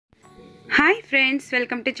Hi friends,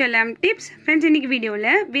 welcome to Chellam tips. Friends, in this video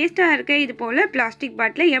la waste irukka idu pola plastic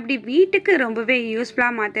bottle eppadi வீட்டுக்கு ரொம்பவே யூஸ்ஃபுல்லா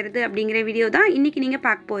மாத்துறது அப்படிங்கற video தான் இன்னைக்கு நீங்க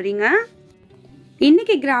பார்க்க போறீங்க.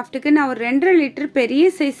 இன்னைக்கு கிராஃப்ட்டுக்கு நான் ஒரு 2.5 லிட்டர் பெரிய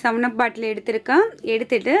சைஸ் 7up பாட்டில் எடுத்துர்க்கேன்.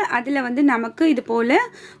 எடுத்துட்டு அதுல வந்து நமக்கு இது போல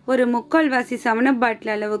ஒரு 3/4 வாசி 7up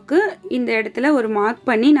பாட்டில் அளவுக்கு இந்த இடத்துல ஒரு மார்க்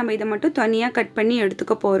பண்ணி நம்ம இத மட்டும் தனியா கட் பண்ணி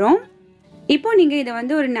எடுத்துக்க போறோம். இப்போ நீங்க இத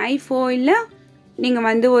வந்து ஒரு நைஃபோ இல்ல நீங்க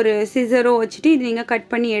வந்து ஒரு சிசரோ வச்சிட்டு இது நீங்க கட்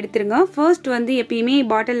பண்ணி எடுத்துருங்க. ஃபர்ஸ்ட் வந்து எப்பயுமே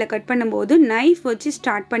பாட்டில்ல கட் பண்ணும்போது நைஃப் வச்சு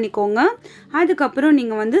ஸ்டார்ட் பண்ணிக்கோங்க. அதுக்கு அப்புறம்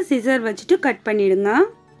நீங்க வந்து சிசர் வச்சிட்டு கட் பண்ணிடுங்க.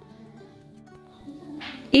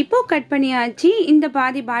 இப்போ கட் பண்ணியாச்சு. இந்த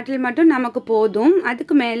பாதி பாட்டில் மட்டும் நமக்கு போதும்.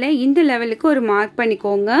 அதுக்கு மேலே இந்த லெவலுக்கு ஒரு மார்க்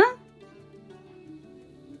பண்ணிக்கோங்க.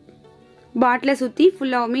 பாட்டிலை சுற்றி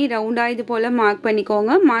ஃபுல்லாகவுமே ரவுண்டாக இது போல் மார்க்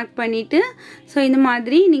பண்ணிக்கோங்க. மார்க் பண்ணிவிட்டு ஸோ இந்த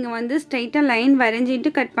மாதிரி நீங்கள் வந்து ஸ்ட்ரைட்டாக லைன் வரைஞ்சிட்டு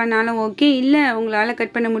கட் பண்ணாலும் ஓகே, இல்லை உங்களால்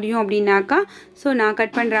கட் பண்ண முடியும் அப்படின்னாக்கா ஸோ நான்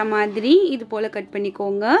கட் பண்ணுற மாதிரி இது போல் கட்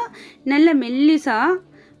பண்ணிக்கோங்க. நல்ல மெல்லிசாக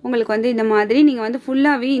உங்களுக்கு வந்து இந்த மாதிரி நீங்கள் வந்து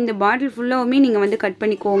ஃபுல்லாகவே இந்த பாட்டில் ஃபுல்லாகவுமே நீங்கள் வந்து கட்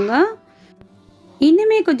பண்ணிக்கோங்க.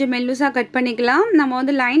 இன்னுமே கொஞ்சம் மெல்லுசாக கட் பண்ணிக்கலாம். நம்ம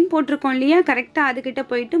வந்து லைன் போட்டிருக்கோம் இல்லையா, கரெக்டாக அதுக்கிட்ட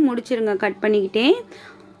போயிட்டு முடிச்சிருங்க கட் பண்ணிக்கிட்டே.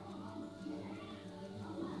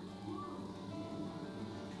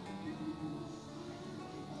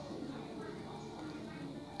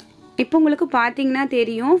 இப்போ உங்களுக்கு பார்த்தீங்கன்னா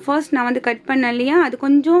தெரியும், ஃபர்ஸ்ட் நான் வந்து கட் பண்ணேன் இல்லையா, அது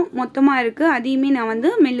கொஞ்சம் மொத்தமாக இருக்குது. அதையுமே நான் வந்து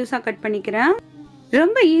மெல்லுசாக கட் பண்ணிக்கிறேன்.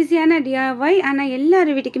 ரொம்ப ஈஸியான DIY, ஆனால்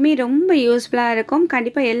எல்லார் வீட்டுக்குமே ரொம்ப யூஸ்ஃபுல்லாக இருக்கும்.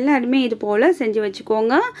 கண்டிப்பாக எல்லாருமே இது போல் செஞ்சு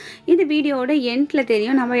வச்சுக்கோங்க. இது வீடியோவோட எண்டில்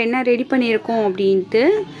தெரியும் நம்ம என்ன ரெடி பண்ணியிருக்கோம் அப்படின்ட்டு.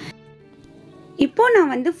 இப்போ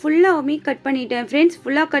நான் வந்து ஃபுல்லாகவுமே கட் பண்ணிட்டேன் ஃப்ரெண்ட்ஸ்.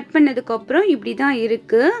 ஃபுல்லாக கட் பண்ணதுக்கப்புறம் இப்படி தான்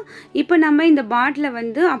இருக்குது. இப்போ நம்ம இந்த பாட்டிலை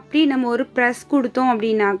வந்து அப்படி நம்ம ஒரு ப்ரெஸ் கொடுத்தோம்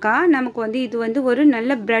அப்படின்னாக்கா நமக்கு வந்து இது வந்து ஒரு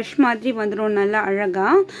நல்ல ப்ரஷ் மாதிரி வந்துடும், நல்லா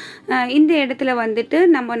அழகாக. இந்த இடத்துல வந்துட்டு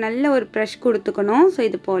நம்ம நல்ல ஒரு ப்ரஷ் கொடுத்துக்கணும். ஸோ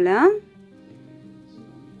இது போல்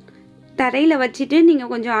தரையில் வச்சுட்டு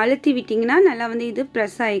நீங்கள் கொஞ்சம் அழுத்தி விட்டிங்கன்னா நல்லா வந்து இது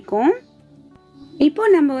ப்ரெஸ் ஆகிக்கும். இப்போ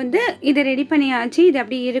நம்ம வந்து இதை ரெடி பண்ணியாச்சு. இது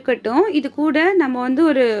அப்படி இருக்கட்டும். இது கூட நம்ம வந்து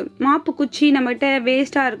ஒரு மாப்பு குச்சி நம்மகிட்ட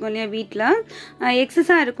வேஸ்ட்டாக இருக்கும் இல்லையா, வீட்டில்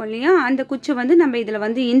எக்ஸஸாக இருக்கும் இல்லையா, அந்த குச்சி வந்து நம்ம இதில்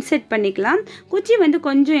வந்து இன்செர்ட் பண்ணிக்கலாம். குச்சி வந்து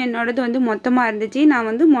கொஞ்சம் என்னோடது வந்து மொத்தமாக இருந்துச்சு. நான்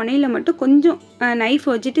வந்து முனையில் மட்டும் கொஞ்சம்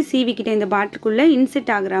நைஃப் வச்சுட்டு சீவிக்கிட்டேன் இந்த பாட்டிலுக்குள்ளே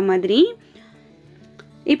இன்செர்ட் ஆகிற மாதிரி.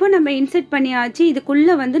 இப்போ நம்ம இன்செர்ட் பண்ணியாச்சு.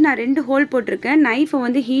 இதுக்குள்ளே வந்து நான் 2 ஹோல் போட்டிருக்கேன். நைஃபை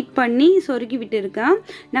வந்து ஹீட் பண்ணி சொருகி விட்டுருக்கேன்.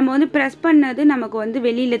 நம்ம வந்து ப்ரெஸ் பண்ணது நமக்கு வந்து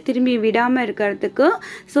வெளியில் திரும்பி விடாமல் இருக்கிறதுக்கு.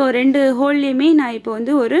 ஸோ 2 ஹோல்லையுமே நான் இப்போ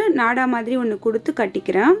வந்து ஒரு நாடா மாதிரி ஒன்று கொடுத்து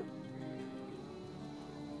கட்டிக்கிறேன்.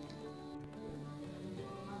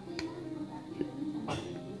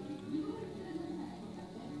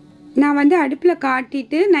 நான் வந்து அடுப்பில்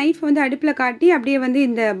காட்டிட்டு நைஃப் வந்து அடுப்பில் காட்டி அப்படியே வந்து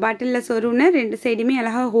இந்த பாட்டிலில் சொருவின 2 சைடுமே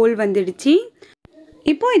அழகாக ஹோல் வந்துடுச்சு.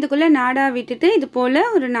 இப்போது இதுக்குள்ளே நாடா விட்டுட்டு இது போல்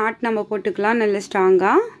ஒரு நாட் நம்ம போட்டுக்கலாம் நல்ல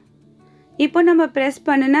ஸ்ட்ராங்காக. இப்போ நம்ம ப்ரெஸ்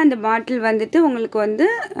பண்ணுனா அந்த பாட்டில் வந்துட்டு உங்களுக்கு வந்து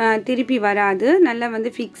திருப்பி வராது, நல்லா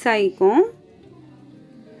வந்து ஃபிக்ஸ் ஆகிக்கும்.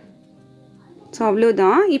 ஸோ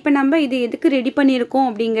அவ்வளோதான். இப்போ நம்ம இது எதுக்கு ரெடி பண்ணியிருக்கோம்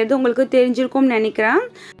அப்படிங்கிறது உங்களுக்கு தெரிஞ்சிருக்கும்னு நினைக்கிறேன்.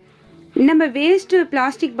 நம்ம வேஸ்ட்டு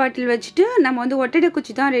பிளாஸ்டிக் பாட்டில் வச்சுட்டு நம்ம வந்து ஒட்டடை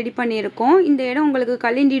குச்சி தான் ரெடி பண்ணியிருக்கோம். இந்த இடம் உங்களுக்கு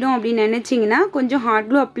கலண்டிடும் அப்படின்னு நினச்சிங்கன்னா கொஞ்சம் ஹாட்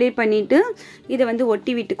க்ளூ அப்ளை பண்ணிவிட்டு இதை வந்து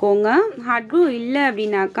ஒட்டி விட்டுக்கோங்க. ஹாட் க்ளூ இல்லை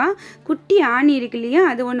அப்படின்னாக்கா குட்டி ஆணி இருக்கு இல்லையா,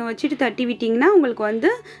 அது ஒன்று வச்சுட்டு தட்டி விட்டிங்கன்னா உங்களுக்கு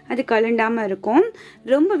வந்து அது கலண்டாமல் இருக்கும்.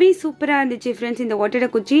 ரொம்பவே சூப்பராக இருந்துச்சு ஃப்ரெண்ட்ஸ் இந்த ஒட்டடை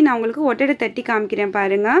குச்சி. நான் உங்களுக்கு ஒட்டடை தட்டி காமிக்கிறேன்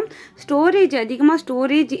பாருங்கள். அதிகமாக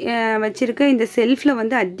ஸ்டோரேஜ் வச்சுருக்க இந்த செல்ஃபில்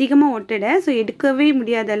வந்து அதிகமாக ஒட்டடை. ஸோ எடுக்கவே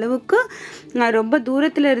முடியாத அளவுக்கு ரொம்ப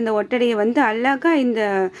தூரத்தில் இருந்த ஒட்டடையை வந்து அழகாக இந்த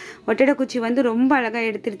ஒட்டடை குச்சி வந்து ரொம்ப அழகாக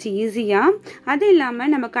எடுத்துருச்சு ஈஸியாக. அது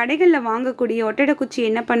இல்லாமல் நம்ம கடைகளில் வாங்கக்கூடிய ஒட்டடை குச்சி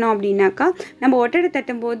என்ன பண்ணோம் அப்படின்னாக்கா நம்ம ஒட்டடை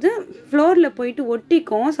தட்டும் போது ஃப்ளோரில் போயிட்டு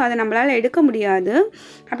ஒட்டிக்கும். ஸோ அதை நம்மளால் எடுக்க முடியாது,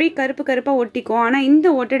 அப்படியே கருப்பு கருப்பாக ஒட்டிக்கும். ஆனால் இந்த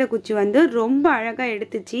ஒட்டடை குச்சி வந்து ரொம்ப அழகாக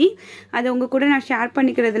எடுத்துச்சு. அதை உங்கள் கூட நான் ஷேர்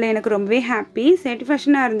பண்ணிக்கிறதுல எனக்கு ரொம்பவே ஹாப்பி,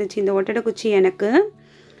 சாட்டிஸ்ஃபேக்ஷனாக இருந்துச்சு இந்த ஒட்டடை குச்சி எனக்கு.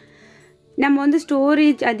 நம்ம வந்து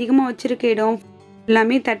ஸ்டோரேஜ் அதிகமாக வச்சுருக்க இடம்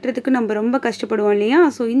எல்லாமே தட்டுறதுக்கு நம்ம ரொம்ப கஷ்டப்படுவோம் இல்லையா.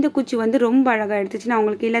 ஸோ இந்த குச்சி வந்து ரொம்ப அழகாக எடுத்துச்சு. நான்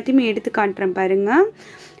உங்களுக்கு எல்லாத்தையுமே எடுத்து காட்டுறேன் பாருங்கள்.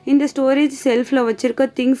 இந்த ஸ்டோரேஜ் செல்ஃபில் வச்சுருக்க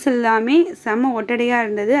திங்ஸ் எல்லாமே செம்ம ஒட்டடையாக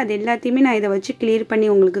இருந்தது. அது எல்லாத்தையுமே நான் இதை வச்சு கிளியர் பண்ணி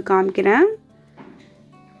உங்களுக்கு காமிக்கிறேன்.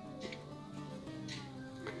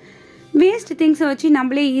 வேஸ்ட் திங்ஸை வச்சு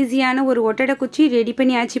நம்மளே ஈஸியான ஒரு ஒட்டடை குச்சி ரெடி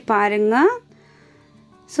பண்ணியாச்சு பாருங்கள்.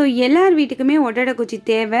 ஸோ எல்லார் வீட்டுக்குமே ஒட்டடை குச்சி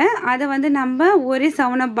தேவை. அதை வந்து நம்ம ஒரே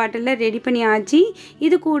 7up பாட்டிலில் ரெடி பண்ணியாச்சு.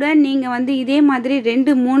 இது கூட நீங்கள் வந்து இதே மாதிரி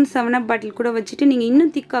 2-3 7up பாட்டில் கூட வச்சுட்டு நீங்கள்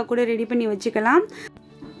இன்னும் திக்காக கூட ரெடி பண்ணி வச்சுக்கலாம்.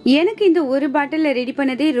 எனக்கு இந்த ஒரு பாட்டிலில் ரெடி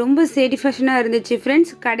பண்ணதே ரொம்ப சாட்டிஸ்ஃபேக்ஷனாக இருந்துச்சு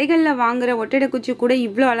ஃப்ரெண்ட்ஸ். கடைகளில் வாங்குகிற ஒட்டடை குச்சி கூட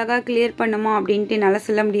இவ்வளோ அழகாக கிளியர் பண்ணுமா அப்படின்ட்டு என்னால்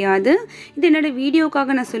சொல்ல முடியாது. இது என்னோடய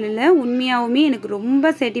வீடியோக்காக நான் சொல்லலை, உண்மையாகவுமே எனக்கு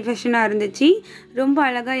ரொம்ப சாட்டிஸ்ஃபேக்ஷனாக இருந்துச்சு. ரொம்ப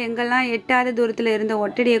அழகாக எங்கெல்லாம் எட்டாத தூரத்தில் இருந்த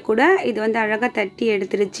ஒட்டடையை கூட இது வந்து அழகாக தட்டி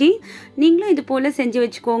எடுத்துருச்சு. நீங்களும் இது போல் செஞ்சு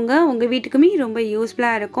வச்சுக்கோங்க, உங்கள் வீட்டுக்குமே ரொம்ப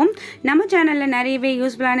யூஸ்ஃபுல்லாக இருக்கும். நம்ம சேனலில் நிறையவே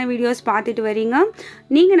யூஸ்ஃபுல்லான வீடியோஸ் பார்த்துட்டு வரீங்க.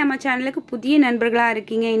 நீங்கள் நம்ம சேனலுக்கு புதிய நண்பர்களாக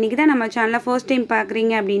இருக்கீங்க, இன்றைக்கி தான் நம்ம சேனலை ஃபர்ஸ்ட் டைம்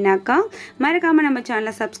பார்க்குறீங்க அப்படின்னாக்கா மறக்காமல் நம்ம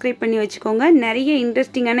சேனலை சப்ஸ்கிரைப் பண்ணி வச்சுக்கோங்க. நிறைய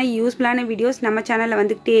இன்ட்ரெஸ்டிங்கான யூஸ்ஃபுல்லான வீடியோஸ் நம்ம சேனலில்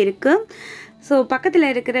வந்துக்கிட்டே இருக்குது. ஸோ பக்கத்தில்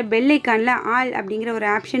இருக்கிற பெல் ஐக்கானில் ஆல் அப்படிங்கிற ஒரு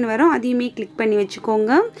ஆப்ஷன் வரும், அதையுமே கிளிக் பண்ணி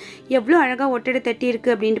வச்சுக்கோங்க. எவ்வளோ அழகாக ஒட்டடை தட்டி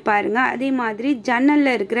இருக்குது அப்படின்ட்டு பாருங்கள். அதே மாதிரி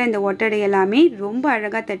ஜன்னலில் இருக்கிற இந்த ஒட்டடை எல்லாமே ரொம்ப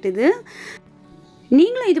அழகாக தட்டுது.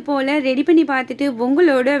 நீங்களும் இது போல் ரெடி பண்ணி பார்த்துட்டு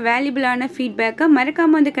உங்களோட வேல்யூபிளான ஃபீட்பேக்கை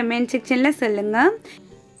மறக்காமல் வந்து கமெண்ட் செக்ஷனில் சொல்லுங்கள்.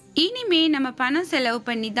 இனிமே நம்ம பணம் செலவு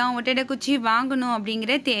பண்ணி தான் ஒட்டடை குச்சி வாங்கணும்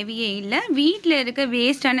அப்படிங்கிற தேவையே இல்லை. வீட்டில் இருக்க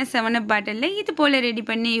வேஸ்டான 7up பாட்டிலில் இது போல் ரெடி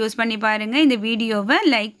பண்ணி யூஸ் பண்ணி பாருங்கள். இந்த வீடியோவை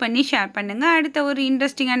லைக் பண்ணி ஷேர் பண்ணுங்கள். அடுத்த ஒரு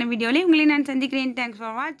இன்ட்ரெஸ்டிங்கான வீடியோவில் உங்களை நான் சந்திக்கிறேன். தேங்க்ஸ்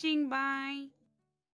ஃபார் வாட்சிங். பாய்.